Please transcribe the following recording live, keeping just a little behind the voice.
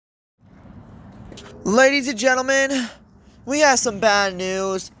Ladies and gentlemen, we have some bad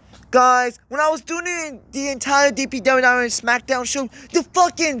news. Guys, when I was doing the entire DPW SmackDown show, the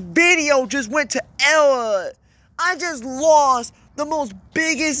fucking video just went to error. I just lost the most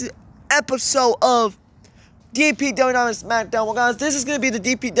biggest episode of DPW SmackDown. Well, guys, this is going to be the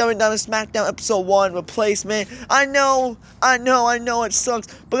DPW SmackDown episode 1 replacement. I know it sucks.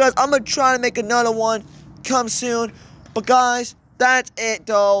 But guys, I'm going to try to make another one come soon. But guys, that's it,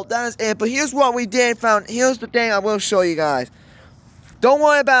 though. That is it. But here's what we did found. Here's the thing I will show you guys. Don't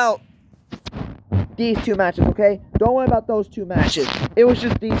worry about these 2 matches, okay? Don't worry about those 2 matches. It was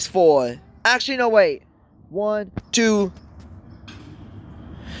just these 4. Actually, no, wait. 1, 2.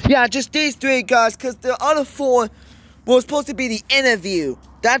 Yeah, just these 3, guys. Because the other 4 was supposed to be the interview.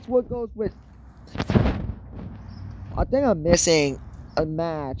 That's what goes with. I think I'm missing a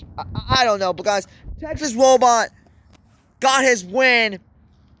match. I don't know. But, guys, Texas Robot got his win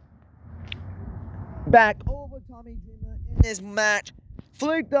back over Tommy Dreamer in this match.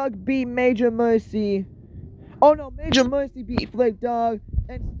 Flick Dog beat Major Mercy. Oh no, Major Mercy beat Flick Dog.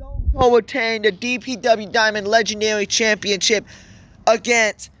 And Stone Cold retained the DPW Diamond Legendary Championship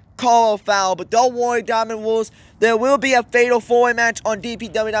against Carl Fowl. But don't worry, Diamond Wolves. There will be a Fatal 4-Way match on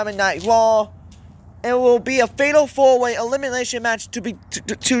DPW Diamond Night Raw. It will be a Fatal 4-Way elimination match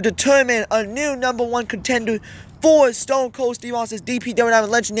to determine a new #1 contender for Stone Cold Steve Austin's DPW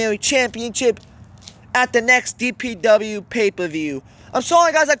Diamond Legendary Championship at the next DPW pay-per-view. I'm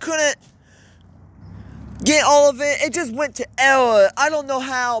sorry, guys, I couldn't get all of it. It just went to error. I don't know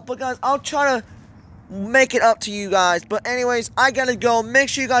how, but guys, I'll try to make it up to you guys. But anyways, I gotta go. Make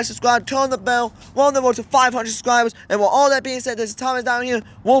sure you guys subscribe, turn the bell. We're on the road to 500 subscribers. And with all that being said, this is Thomas down here.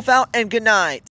 Wolf out, and good night.